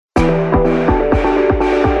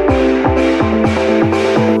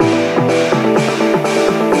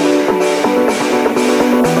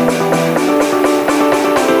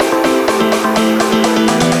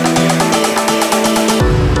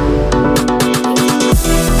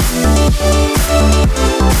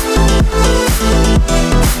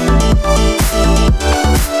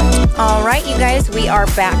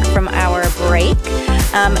back from our break.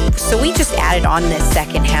 So we just added on this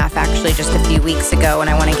second half, actually, just a few weeks ago, and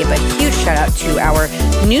I want to give a huge shout out to our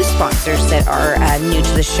new sponsors that are new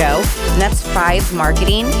to the show, and that's Five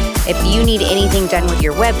Marketing. If you need anything done with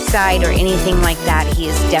your website or anything like that, he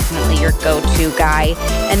is definitely your go-to guy.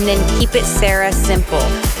 And then keep it Sarah simple.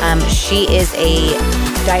 She is a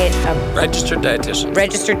registered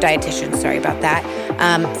dietitian. Sorry about that.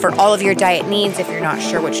 For all of your diet needs, if you're not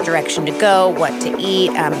sure which direction to go, what to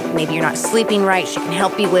eat, maybe you're not sleeping right, she can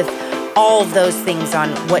help you with all of those things on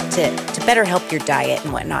what to better help your diet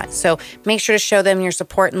and whatnot. So make sure to show them your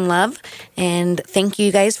support and love. And thank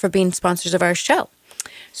you guys for being sponsors of our show.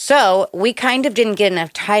 So we kind of didn't get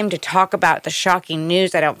enough time to talk about the shocking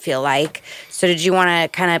news, I don't feel like. So did you want to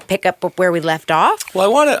kind of pick up where we left off? Well,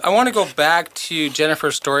 I want to go back to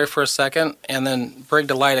Jennifer's story for a second and then bring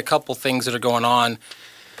to light a couple things that are going on.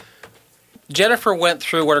 Jennifer went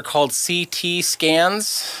through what are called CT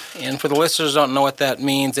scans, and for the listeners who don't know what that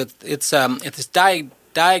means, it's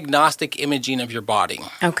diagnostic imaging of your body.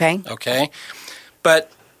 Okay.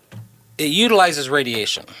 But it utilizes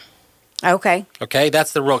radiation. Okay,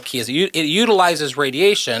 that's the real key. It utilizes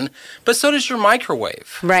radiation, but so does your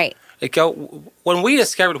microwave. Right. When we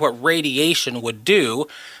discovered what radiation would do,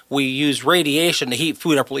 we use radiation to heat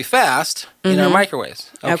food up really fast in our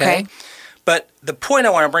microwaves. Okay. But the point I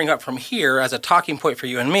want to bring up from here as a talking point for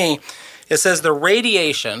you and me, it says the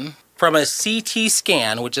radiation from a CT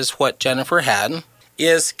scan, which is what Jennifer had,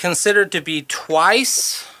 is considered to be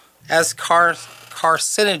twice as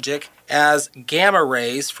carcinogenic as gamma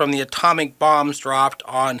rays from the atomic bombs dropped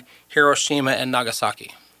on Hiroshima and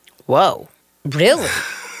Nagasaki. Whoa. Really?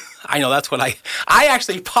 I know, that's what I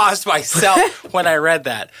actually paused myself when I read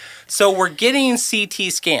that. So we're getting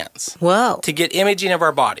CT scans. Whoa. To get imaging of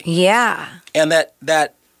our body. Yeah. And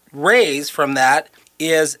that rays from that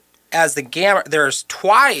is as the gamma,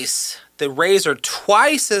 the rays are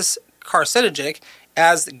twice as carcinogenic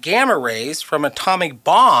as the gamma rays from atomic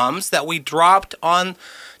bombs that we dropped on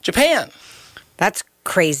Japan. That's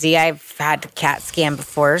crazy. I've had a CAT scan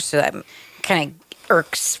before, so that kind of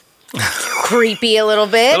irks, creepy a little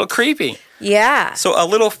bit. A little creepy. Yeah. So a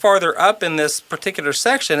little farther up in this particular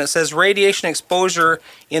section, it says radiation exposure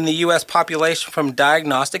in the U.S. population from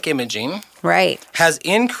diagnostic imaging has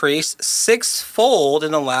increased sixfold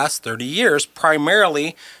in the last 30 years,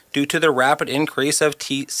 primarily due to the rapid increase of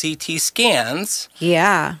CT scans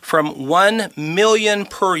from 1 million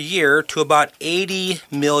per year to about 80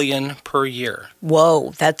 million per year. Whoa,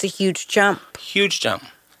 that's a huge jump. Huge jump.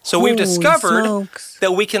 So we've discovered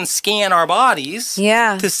that we can scan our bodies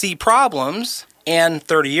to see problems, and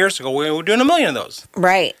 30 years ago we were doing 1 million of those.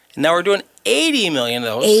 Right. And now we're doing 80 million of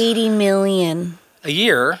those. 80 million. A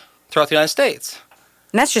year throughout the United States.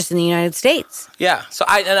 And that's just in the United States. Yeah. So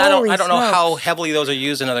I don't know how heavily those are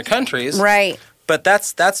used in other countries. Right. But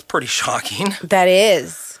that's pretty shocking. That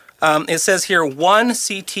is. It says here 1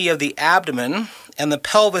 CT of the abdomen and the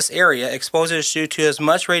pelvis area exposes you to as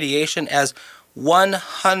much radiation as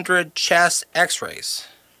 100 chest X-rays.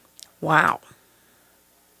 Wow.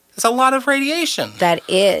 That's a lot of radiation. That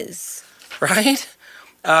is. Right?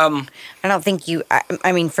 I don't think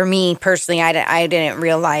I mean, for me personally, I didn't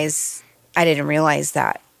realize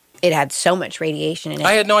that it had so much radiation in it.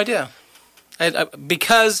 I had no idea.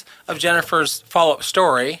 Because of Jennifer's follow-up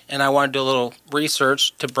story, and I wanted to do a little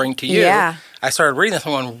research to bring to you, I started reading this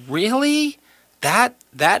and going, really? That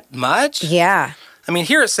much? Yeah. I mean,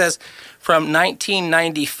 here it says, from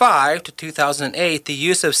 1995 to 2008, the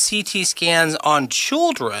use of CT scans on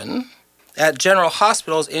children at general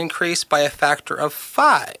hospitals increased by a factor of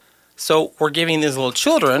 5. So we're giving these little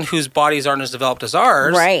children whose bodies aren't as developed as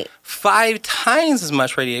ours 5 times as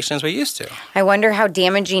much radiation as we used to. I wonder how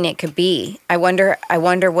damaging it could be. I wonder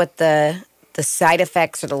what the side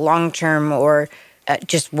effects or the long term or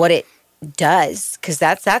just what it does, because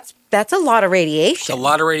that's a lot of radiation. It's a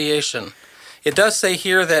lot of radiation. It does say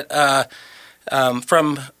here that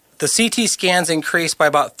from the CT scans increased by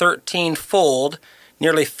about 13-fold.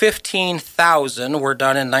 Nearly 15,000 were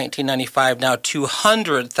done in 1995. Now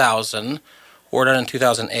 200,000 were done in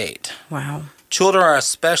 2008. Wow. Children are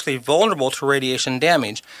especially vulnerable to radiation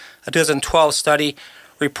damage. A 2012 study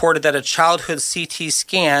reported that a childhood CT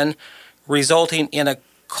scan resulting in a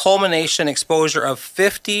culmination exposure of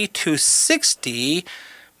 50 to 60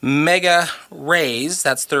 mega rays,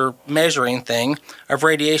 that's their measuring thing, of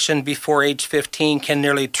radiation before age 15 can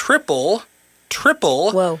nearly triple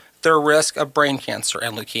their risk of brain cancer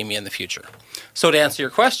and leukemia in the future. So to answer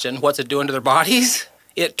your question, what's it doing to their bodies?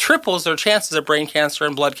 It triples their chances of brain cancer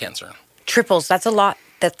and blood cancer. Triples, that's a lot.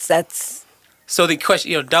 That's So the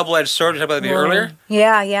question, double-edged sword, we talked about that earlier.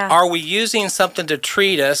 Yeah, yeah. Are we using something to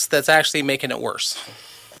treat us that's actually making it worse?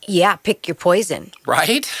 Yeah, pick your poison.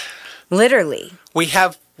 Right? Literally. We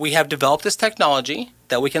have developed this technology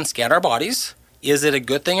that we can scan our bodies. Is it a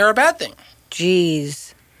good thing or a bad thing?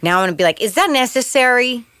 Jeez. Now I'm going to be like, is that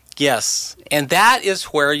necessary? Yes. And that is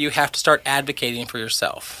where you have to start advocating for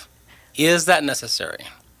yourself. Is that necessary?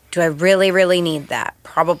 Do I really, really need that?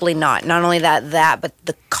 Probably not. Not only that, but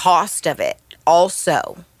the cost of it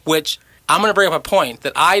also. Which I'm going to bring up a point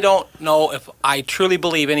that I don't know if I truly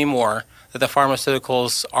believe anymore that the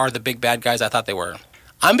pharmaceuticals are the big bad guys I thought they were.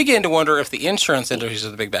 I'm beginning to wonder if the insurance industries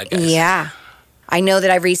are the big bad guys. Yeah. I know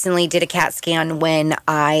that I recently did a CAT scan when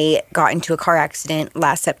I got into a car accident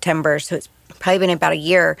last September, so it's probably been about a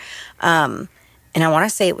year. And I want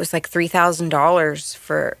to say it was like $3,000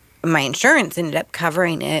 for my insurance ended up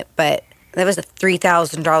covering it, but that was a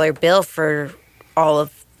 $3,000 bill for a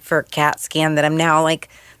CAT scan that I'm now like,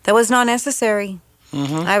 that was not necessary.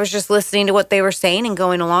 Mm-hmm. I was just listening to what they were saying and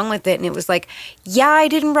going along with it, and it was like, yeah, I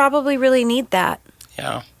didn't probably really need that.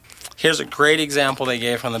 Yeah. Here's a great example they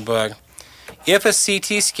gave from the book. If a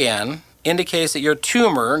CT scan indicates that your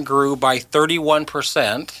tumor grew by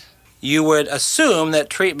 31%, you would assume that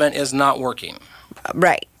treatment is not working.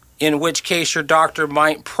 Right. In which case your doctor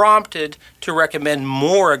might prompted to recommend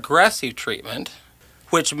more aggressive treatment,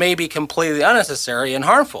 which may be completely unnecessary and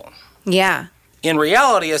harmful. Yeah. In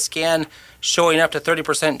reality, a scan showing up to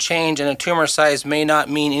 30% change in a tumor size may not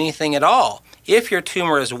mean anything at all. If your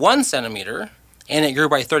tumor is 1 centimeter and it grew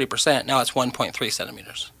by 30%, now it's 1.3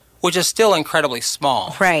 centimeters, which is still incredibly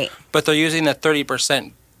small. Right. But they're using the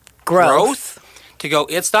 30% growth to go,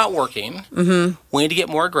 it's not working. Mm-hmm. We need to get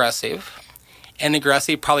more aggressive. And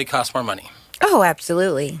aggressive probably costs more money. Oh,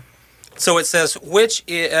 absolutely. So it says, which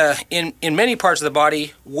in many parts of the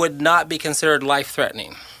body would not be considered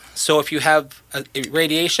life-threatening. So if you have a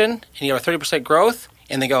radiation and you have a 30% growth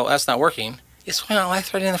and they go, that's not working, it's not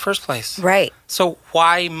life-threatening in the first place. Right. So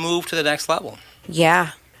why move to the next level?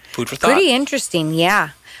 Yeah. Food for thought. Pretty interesting, yeah.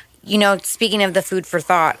 Speaking of the food for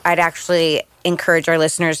thought, I'd actually encourage our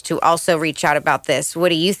listeners to also reach out about this. What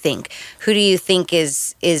do you think? Who do you think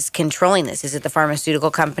is controlling this? Is it the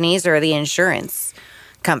pharmaceutical companies or the insurance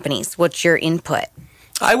companies? What's your input?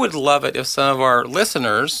 I would love it if some of our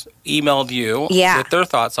listeners emailed you with their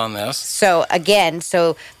thoughts on this. So again,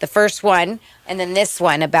 the first one and then this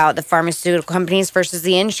one about the pharmaceutical companies versus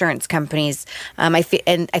the insurance companies. I feel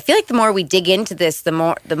like the more we dig into this, the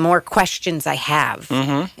more questions I have,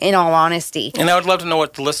 in all honesty. And I would love to know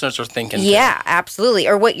what the listeners are thinking. Yeah, too. Absolutely.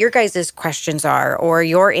 Or what your guys' questions are or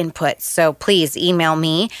your inputs. So please email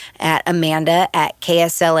me at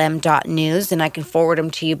amanda@kslm.news and I can forward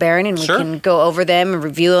them to you, Baron, and we can go over them and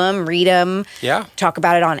review them, read them, talk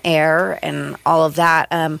about it on air and all of that.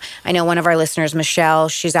 I know one of our listeners, Michelle,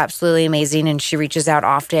 she's absolutely amazing and she reaches out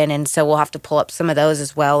often, and so we'll have to pull up some of those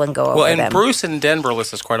as well and go over them. Well, and Bruce in Denver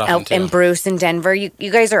listens quite often, too. And Bruce in Denver.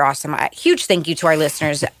 You guys are awesome. Huge thank you to our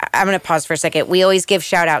listeners. I'm going to pause for a second. We always give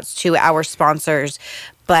shout-outs to our sponsors,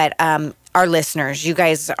 but our listeners, you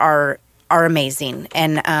guys are amazing,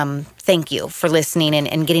 and thank you for listening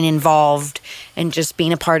and getting involved and just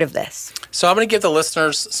being a part of this. So I'm going to give the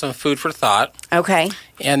listeners some food for thought. Okay.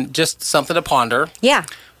 And just something to ponder. Yeah.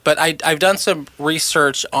 But I've done some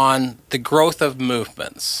research on the growth of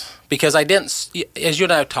movements because I didn't, as you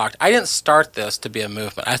and I have talked, I didn't start this to be a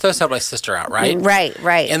movement. I thought to help my sister out, right? Right.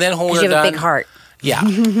 And then when we were done, you have a big heart. Yeah.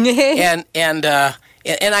 and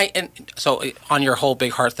so on your whole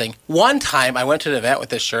big heart thing, one time I went to an event with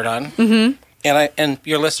this shirt on. Mm-hmm. And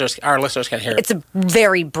our listeners can hear it. It's a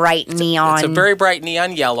very bright neon. It's a very bright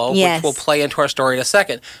neon yellow, which will play into our story in a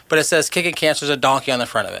second. But it says "Kicking Cancer" is a donkey on the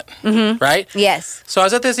front of it, right? Yes. So I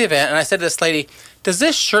was at this event, and I said to this lady, "Does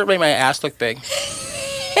this shirt make my ass look big?"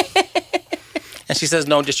 And she says,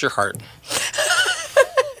 "No, just your heart."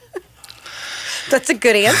 That's a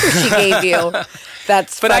good answer she gave you.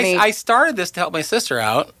 That's funny. But I started this to help my sister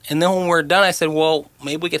out. And then when we're done, I said, well,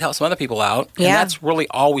 maybe we could help some other people out. And that's really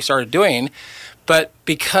all we started doing. But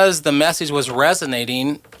because the message was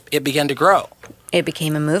resonating, it began to grow. It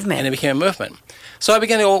became a movement. So I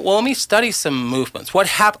began to go, well, let me study some movements.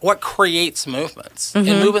 What creates movements? Mm-hmm.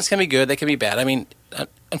 And movements can be good. They can be bad. I mean,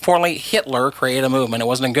 unfortunately, Hitler created a movement. It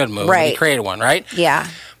wasn't a good movement. Right. He created one, right? Yeah.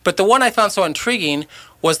 But the one I found so intriguing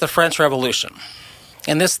was the French Revolution.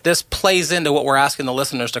 And this plays into what we're asking the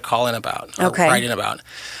listeners to call in about, or write in about.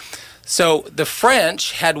 So the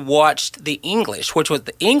French had watched the English, which was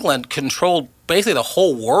England controlled basically the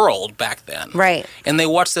whole world back then. Right. And they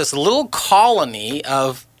watched this little colony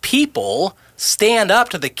of people stand up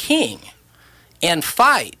to the king and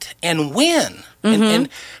fight and win.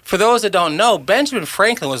 And for those that don't know, Benjamin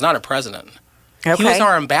Franklin was not a president. Okay. He was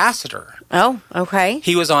our ambassador. Oh, okay.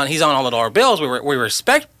 He's on all the dollar bills. We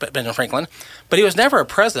respect Benjamin Franklin, but he was never a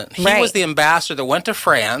president. He was the ambassador that went to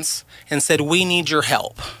France and said, "We need your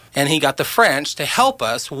help." And he got the French to help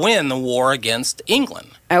us win the war against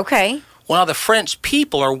England. Okay. Well, now the French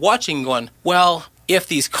people are watching going, well, if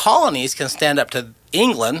these colonies can stand up to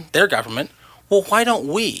England, their government, well, why don't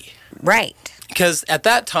we? Right. Because at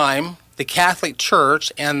that time, the Catholic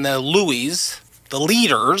Church and the Louis, the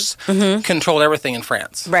leaders, controlled everything in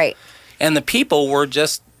France. Right. And the people were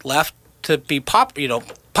just left to be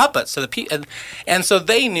puppets. So and so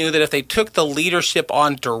they knew that if they took the leadership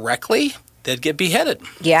on directly, they'd get beheaded.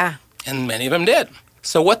 Yeah. And many of them did.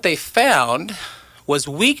 So what they found was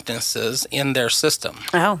weaknesses in their system.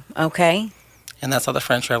 Oh, okay. And that's how the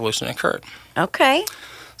French Revolution occurred. Okay.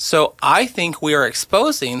 So I think we are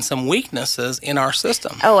exposing some weaknesses in our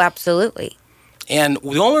system. Oh, absolutely. And the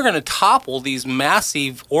only way we're going to topple these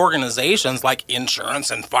massive organizations like insurance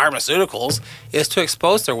and pharmaceuticals is to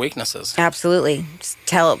expose their weaknesses. Absolutely. Just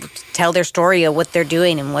tell their story of what they're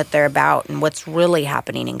doing and what they're about and what's really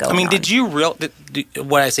happening and going on. Did you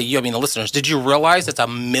when I say you, I mean the listeners, did you realize it's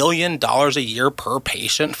 $1 million a year per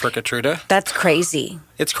patient for Keytruda? That's crazy.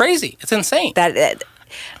 It's crazy. It's insane. That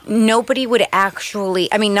nobody would actually,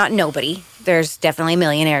 not nobody. There's definitely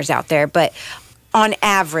millionaires out there, but on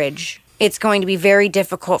average, it's going to be very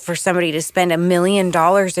difficult for somebody to spend $1 million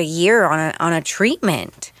a year on a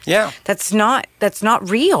treatment. Yeah. That's not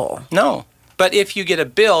real. No. But if you get a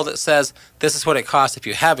bill that says this is what it costs if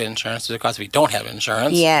you have insurance, this is what it costs if you don't have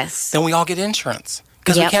insurance, yes, then we all get insurance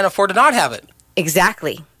because we can't afford to not have it.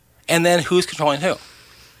 Exactly. And then who's controlling who?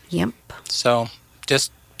 Yep. So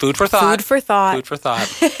just food for thought. Food for thought. Food for thought.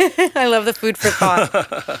 I love the food for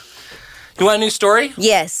thought. You want a new story?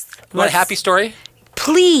 Yes. You want a happy story?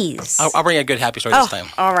 Please. I'll bring a good happy story this time.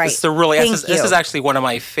 All right. This is actually one of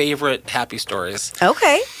my favorite happy stories.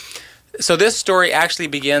 Okay. So this story actually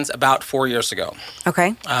begins about 4 years ago.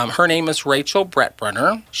 Okay. Her name is Rachel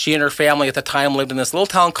Brettbrunner. She and her family at the time lived in this little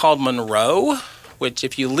town called Monroe, which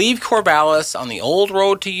if you leave Corvallis on the old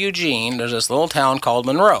road to Eugene, there's this little town called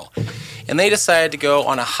Monroe. And they decided to go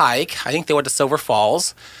on a hike. I think they went to Silver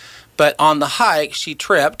Falls. But on the hike, she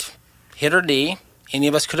tripped, hit her knee. Any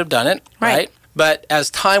of us could have done it, right? But as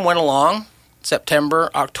time went along, September,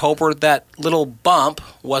 October, that little bump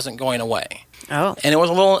wasn't going away. Oh. And it was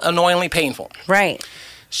a little annoyingly painful. Right.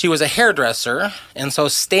 She was a hairdresser, and so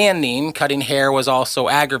standing, cutting hair was also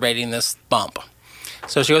aggravating this bump.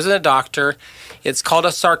 So she goes to the doctor. It's called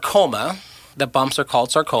a sarcoma. The bumps are called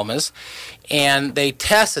sarcomas. And they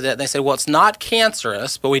tested it, and they said, well, it's not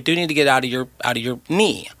cancerous, but we do need to get out of your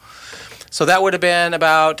knee. So that would have been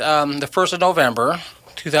about the 1st of November,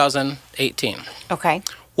 2018. Okay.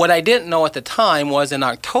 What I didn't know at the time was in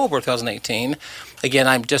October 2018, again,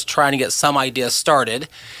 I'm just trying to get some ideas started,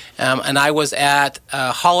 and I was at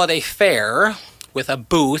a holiday fair with a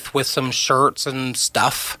booth with some shirts and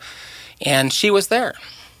stuff, and she was there.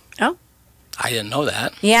 Oh. I didn't know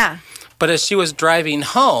that. Yeah. But as she was driving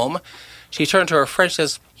home, she turned to her friend and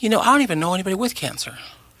says, I don't even know anybody with cancer.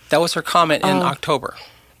 That was her comment in October.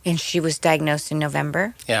 And she was diagnosed in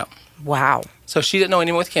November? Yeah. Wow. So she didn't know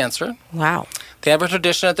anyone with cancer. Wow. They have a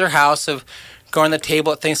tradition at their house of going to the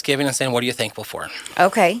table at Thanksgiving and saying, what are you thankful for?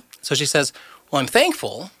 Okay. So she says, well, I'm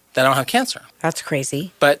thankful that I don't have cancer. That's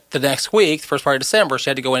crazy. But the next week, the first part of December, she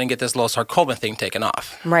had to go in and get this little sarcoma thing taken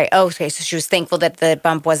off. Right. Oh, okay. So she was thankful that the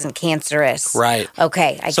bump wasn't cancerous. Right.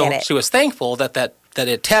 Okay. I get it. So she was thankful that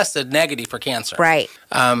it tested negative for cancer. Right.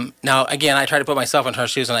 Now, again, I try to put myself in her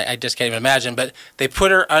shoes, and I just can't even imagine. But they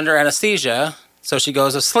put her under anesthesia, so she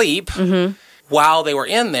goes to sleep. Mm-hmm. While they were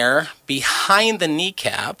in there, behind the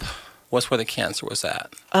kneecap was where the cancer was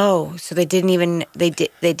at. Oh, so they didn't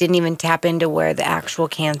even tap into where the actual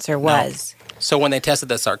cancer was. No. So when they tested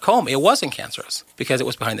the sarcoma, it wasn't cancerous because it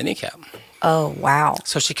was behind the kneecap. Oh, wow.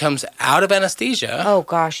 So she comes out of anesthesia. Oh,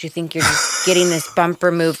 gosh, you think you're just getting this bump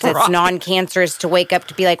removed that's non-cancerous to wake up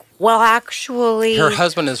to be like, well, actually... Her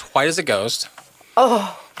husband is white as a ghost.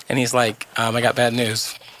 Oh. And he's like, I got bad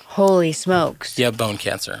news. Holy smokes. You have bone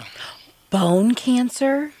cancer. Bone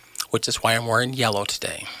cancer? Which is why I'm wearing yellow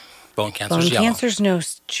today. Bone cancer's yellow. Bone cancer's no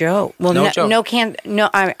joke. Well, no joke. No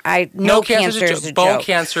cancer is a joke. Bone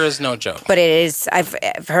cancer is no joke. But it is. I've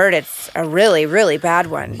heard it's a really, really bad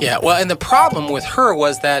one. Yeah. Well, and the problem with her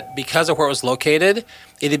was that because of where it was located,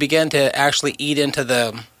 it began to actually eat into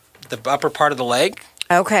the upper part of the leg.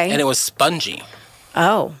 Okay. And it was spongy.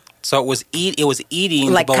 Oh. So it was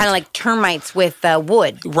eating like kind of like termites with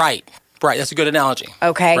wood. Right. That's a good analogy.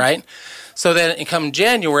 Okay. Right. So then, come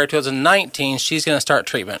January 2019, she's going to start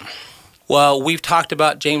treatment. Well, we've talked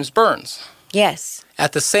about James Burns. Yes.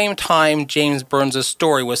 At the same time, James Burns'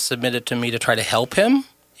 story was submitted to me to try to help him,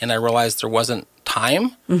 and I realized there wasn't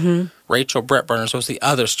time. Rachel Brett Burns was the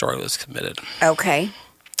other story that was submitted. Okay.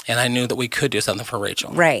 And I knew that we could do something for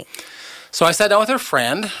Rachel. Right. So I sat down with her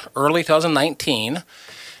friend early 2019.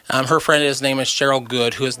 Her friend, his name is Cheryl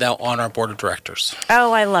Good, who is now on our board of directors.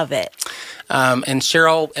 Oh, I love it. And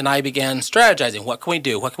Cheryl and I began strategizing. What can we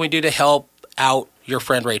do? What can we do to help out your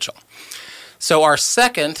friend Rachel? So our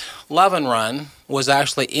second Love and Run was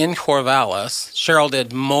actually in Corvallis. Cheryl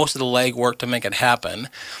did most of the legwork to make it happen.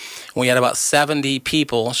 We had about 70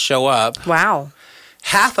 people show up. Wow.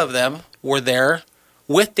 Half of them were there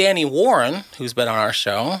with Danny Warren, who's been on our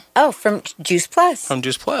show. Oh, from Juice Plus. From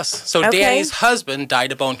Juice Plus. So Okay. Danny's husband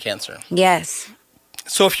died of bone cancer. Yes.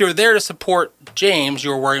 So if you're there to support James, you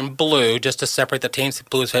were wearing blue just to separate the teams.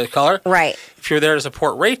 Blue is his color. Right. If you're there to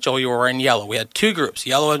support Rachel, you were wearing yellow. We had two groups,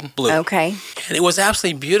 yellow and blue. Okay. And it was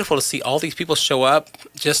absolutely beautiful to see all these people show up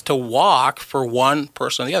just to walk for one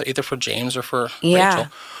person or the other, either for James or for Rachel.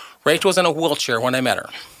 Rachel was in a wheelchair when I met her.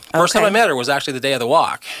 First time I met her was actually the day of the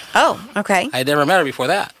walk. Oh, okay. I had never met her before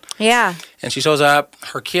that. Yeah. And she shows up.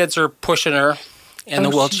 Her kids are pushing her in the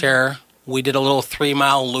wheelchair. We did a little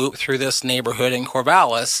 3-mile loop through this neighborhood in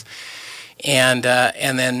Corvallis, and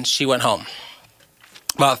then she went home.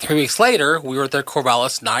 About 3 weeks later, we were at the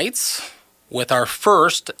Corvallis Nights with our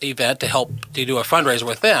first event to do a fundraiser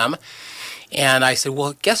with them. And I said,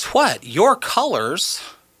 well, guess what? Your colors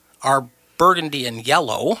are burgundy and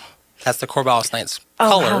yellow. That's the Corvallis Nights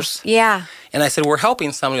colors. Wow. Yeah. And I said, we're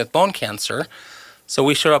helping somebody with bone cancer. So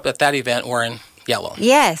we showed up at that event wearing yellow.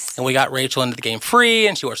 Yes. And we got Rachel into the game free,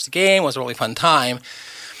 and she watched the game. It was a really fun time.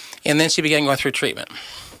 And then she began going through treatment.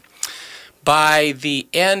 By the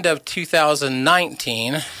end of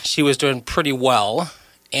 2019, she was doing pretty well.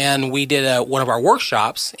 And we did one of our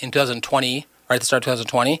workshops in 2020, right at the start of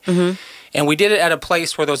 2020. And we did it at a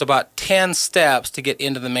place where there was about 10 steps to get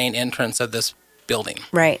into the main entrance of this building.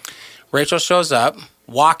 Right. Rachel shows up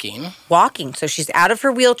walking. Walking. So she's out of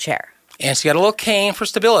her wheelchair. And she got a little cane for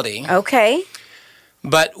stability. Okay.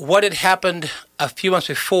 But what had happened a few months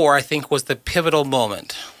before, I think, was the pivotal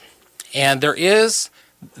moment. And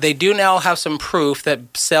they do now have some proof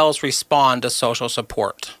that cells respond to social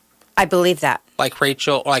support. I believe that. Like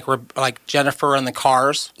Rachel, like Jennifer and the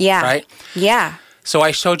cars. Yeah. Right? Yeah. So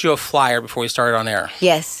I showed you a flyer before we started on air.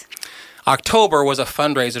 Yes. October was a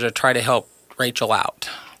fundraiser to try to help Rachel out.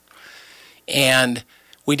 And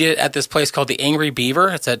we did it at this place called the Angry Beaver.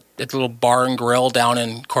 It's a little bar and grill down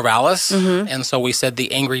in Corvallis. And so we said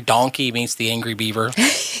the Angry Donkey meets the Angry Beaver.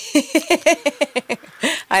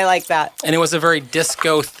 I like that. And it was a very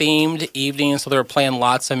disco-themed evening, so they were playing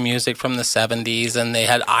lots of music from the 70s, and they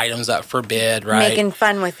had items up for bid, right? Making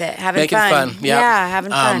fun with it. Having Making fun, yeah. Yeah,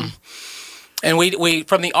 having fun. And we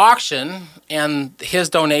from the auction and his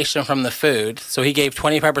donation from the food, so he gave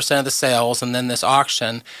 25% of the sales, and then this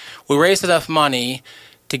auction, we raised enough money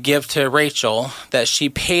to give to Rachel that she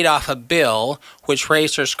paid off a bill, which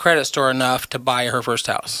raised her credit score enough to buy her first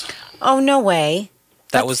house. Oh, no way.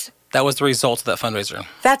 That was the result of that fundraiser.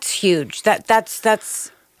 That's huge. That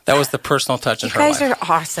was the personal touch in her life. You guys are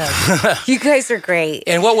awesome. You guys are great.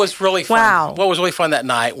 And what was really fun, Wow. what was really fun that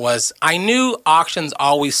night was I knew auctions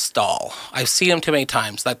always stall. I've seen them too many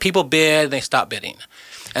times. Like people bid and they stop bidding.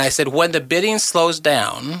 And I said, when the bidding slows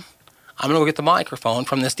down, I'm going to go get the microphone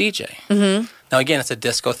from this DJ. Now, again, it's a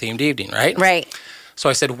disco-themed evening, right? Right. So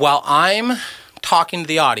I said, while I'm talking to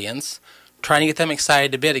the audience, trying to get them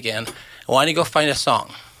excited to bid again, why don't you go find a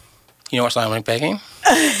song? You know what song I'm picking?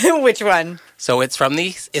 Which one? So it's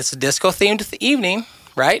a disco-themed evening,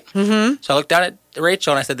 right? So I looked down at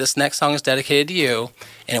Rachel and I said, this next song is dedicated to you.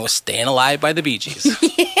 And it was Staying Alive by the Bee Gees.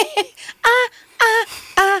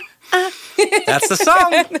 That's the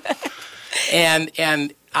song.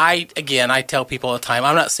 And I tell people all the time,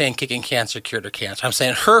 I'm not saying kicking cancer cured her cancer. I'm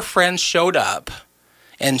saying her friends showed up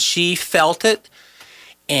and she felt it.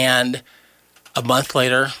 And a month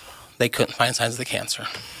later, they couldn't find signs of the cancer.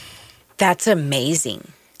 That's amazing.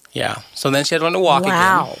 Yeah. So then she had to learn to walk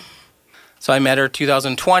again. So I met her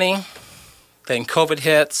 2020. Then COVID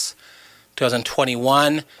hits.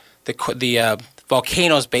 2021. The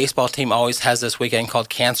Volcanoes baseball team always has this weekend called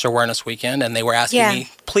Cancer Awareness Weekend, and they were asking me,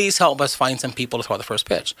 please help us find some people to throw the first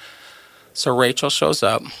pitch. So Rachel shows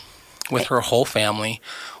up with her whole family,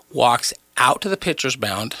 walks out to the pitcher's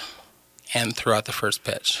mound, and threw out the first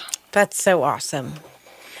pitch. That's so awesome.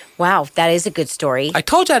 Wow, that is a good story. I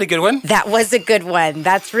told you I had a good one. That was a good one.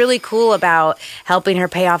 That's really cool about helping her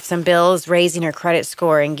pay off some bills, raising her credit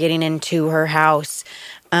score, and getting into her house.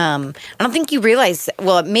 I don't think you realize,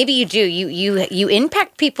 well, maybe you do. You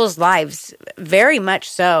impact people's lives very much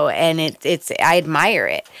so, and I admire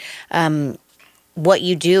it. What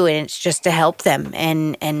you do, and it's just to help them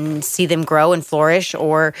and see them grow and flourish,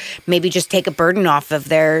 or maybe just take a burden off of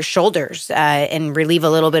their shoulders and relieve a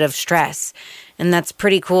little bit of stress. And that's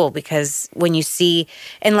pretty cool, because when you see,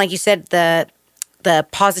 and like you said, the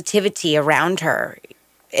positivity around her,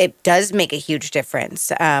 it does make a huge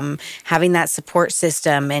difference. Having that support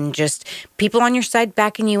system and just people on your side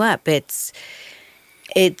backing you up, it's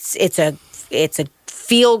a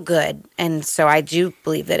feel good. And so I do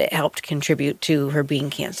believe that it helped contribute to her being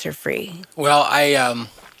cancer free. Well, I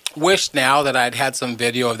wish now that I'd had some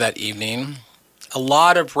video of that evening. A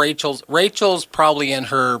lot of Rachel's probably in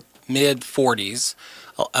her mid 40s.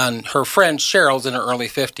 And her friend Cheryl's in her early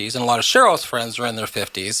 50s, and a lot of Cheryl's friends are in their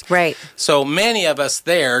 50s. Right. So many of us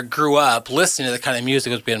there grew up listening to the kind of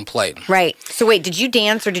music that was being played. Right. So wait, did you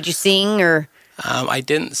dance or did you sing or? I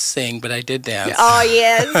didn't sing, but I did dance. Oh,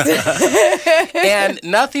 yes. And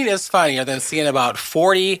nothing is funnier than seeing about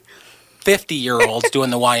 40, 50-year-olds doing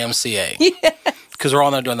the YMCA. Yeah. Because we're all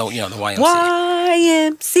now doing the YMCA.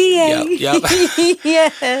 YMCA. Yep.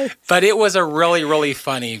 Yeah. But it was a really, really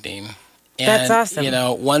fun evening. And, that's awesome.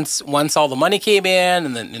 Once all the money came in,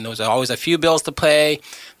 and then there was always a few bills to pay,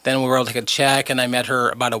 then we were able to take a check, and I met her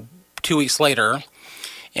about 2 weeks later.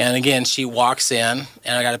 And again, she walks in,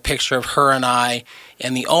 and I got a picture of her and I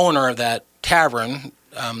and the owner of that tavern,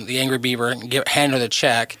 the Angry Beaver, hand her the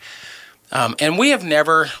check. And we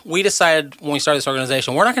decided when we started this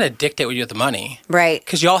organization, we're not going to dictate what you do with the money. Right.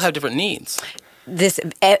 Because you all have different needs.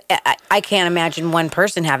 I can't imagine one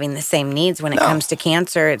person having the same needs when it comes to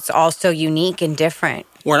cancer. It's all so unique and different.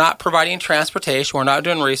 We're not providing transportation. We're not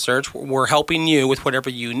doing research. We're helping you with whatever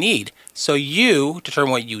you need. So you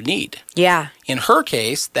determine what you need. Yeah. In her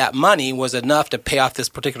case, that money was enough to pay off this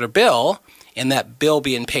particular bill, and that bill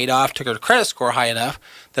being paid off took her credit score high enough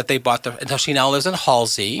that they bought until she now lives in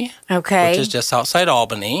Halsey. Okay. Which is just outside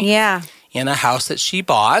Albany. Yeah. In a house that she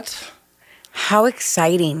bought. How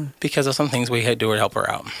exciting. Because of some things we had to do to help her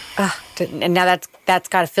out. And now that's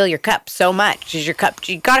got to fill your cup so much. Your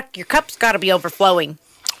cup's got to be overflowing.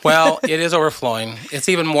 Well, it is overflowing. It's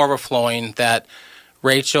even more overflowing that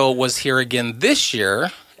Rachel was here again this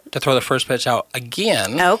year to throw the first pitch out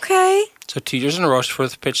again. Okay. So 2 years in a row she threw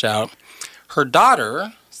the pitch out. Her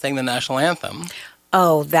daughter sang the national anthem.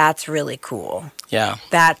 Oh, that's really cool. Yeah.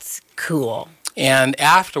 That's cool. And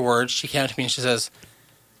afterwards, she came to me and she says,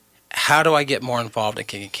 how do I get more involved in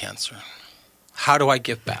kicking cancer? How do I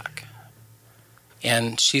give back?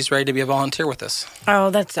 And she's ready to be a volunteer with us. Oh,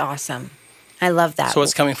 that's awesome. I love that. So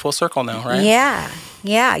it's coming full circle now, right? Yeah.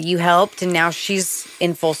 Yeah. You helped, and now she's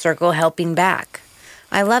in full circle helping back.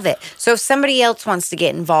 I love it. So if somebody else wants to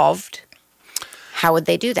get involved, how would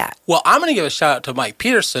they do that? Well, I'm going to give a shout out to Mike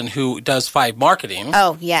Peterson, who does 5 Marketing.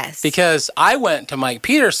 Oh, yes. Because I went to Mike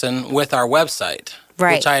Peterson with our website.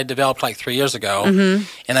 Right. Which I had developed like 3 years ago. Mm-hmm.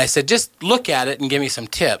 And I said, just look at it and give me some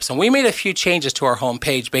tips. And we made a few changes to our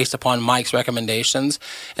homepage based upon Mike's recommendations.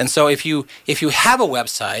 And so if you have a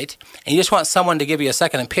website and you just want someone to give you a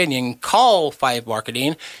second opinion, call 5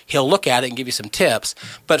 Marketing. He'll look at it and give you some tips.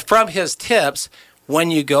 But from his tips, when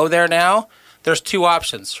you go there now, there's 2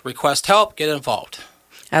 options. Request help, get involved.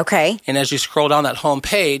 Okay. And as you scroll down that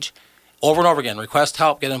homepage, over and over again, request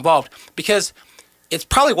help, get involved. Because it's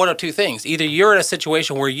probably one of 2 things. Either you're in a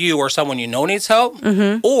situation where you or someone you know needs help,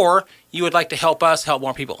 mm-hmm. or you would like to help us help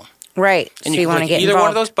more people. Right. And so you want to get either involved.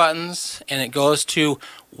 one of those buttons, and it goes to,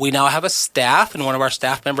 we now have a staff, and one of our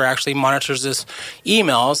staff member actually monitors this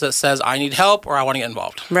emails that says, I need help or I want to get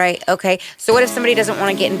involved. Right. Okay. So what if somebody doesn't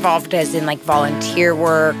want to get involved as in like volunteer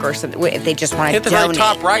work or something, if they just want to donate? Hit the very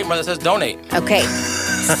top right where it says donate. Okay.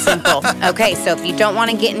 Simple. Okay. So if you don't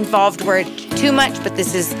want to get involved where it's too much, but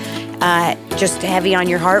this is just heavy on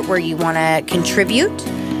your heart where you want to contribute,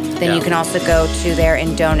 then you can also go to there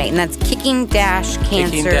and donate. And that's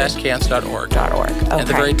kicking-cancer.org. Okay. At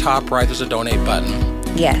the very top right, there's a donate button.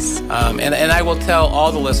 Yes. And I will tell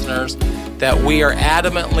all the listeners that we are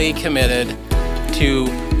adamantly committed to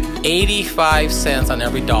 85 cents on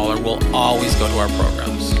every dollar will always go to our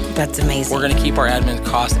programs. That's amazing. We're going to keep our admin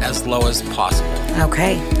costs as low as possible.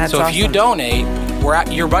 Okay, that's so awesome. if you donate,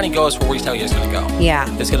 your money goes where we tell you it's going to go. Yeah.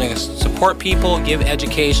 It's going to support people, give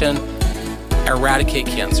education, eradicate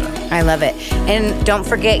cancer. I love it. And don't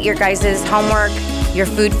forget your guys' homework, your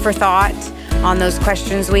food for thought on those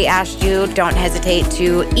questions we asked you. Don't hesitate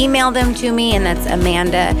to email them to me, and that's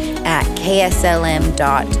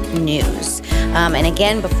amanda@kslm.news. And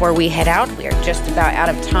again, before we head out, we are just about out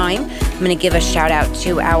of time. I'm going to give a shout out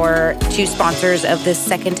to our 2 sponsors of this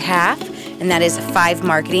second half. and that is 5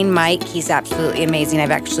 Marketing Mike. He's absolutely amazing.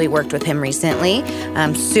 I've actually worked with him recently.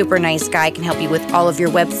 Super nice guy, can help you with all of your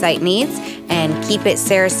website needs. And Keep It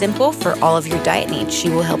Sarah Simple for all of your diet needs. She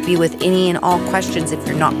will help you with any and all questions. If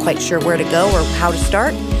you're not quite sure where to go or how to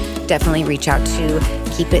start, definitely reach out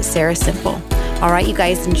to Keep It Sarah Simple. All right, you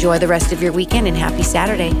guys, enjoy the rest of your weekend and happy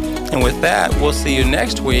Saturday. And with that, we'll see you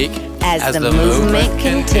next week as the movement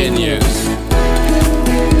continues.